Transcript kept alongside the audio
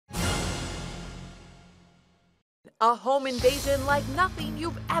A home invasion like nothing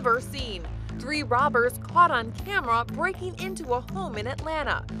you've ever seen. 3 robbers caught on camera breaking into a home in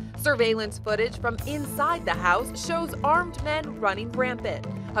Atlanta. Surveillance footage from inside the house shows armed men running rampant.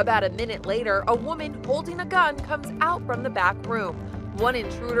 About a minute later, a woman holding a gun comes out from the back room. One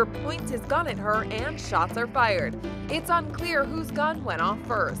intruder points his gun at her and shots are fired. It's unclear whose gun went off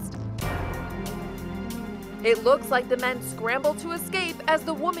first. It looks like the men scramble to escape as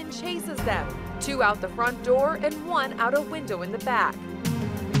the woman chases them. 2 out the front door and 1 out a window in the back.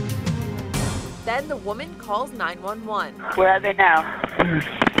 Then the woman calls 911. Where are they now?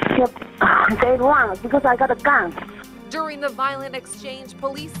 They won because I got a gun. During the violent exchange,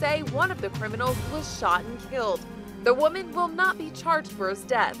 police say one of the criminals was shot and killed. The woman will not be charged for his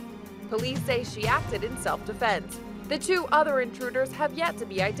death. Police say she acted in self-defense. The 2 other intruders have yet to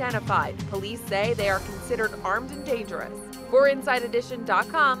be identified. Police say they are considered armed and dangerous. For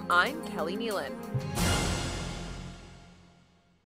InsideEdition.com, I'm Kelly Nealon.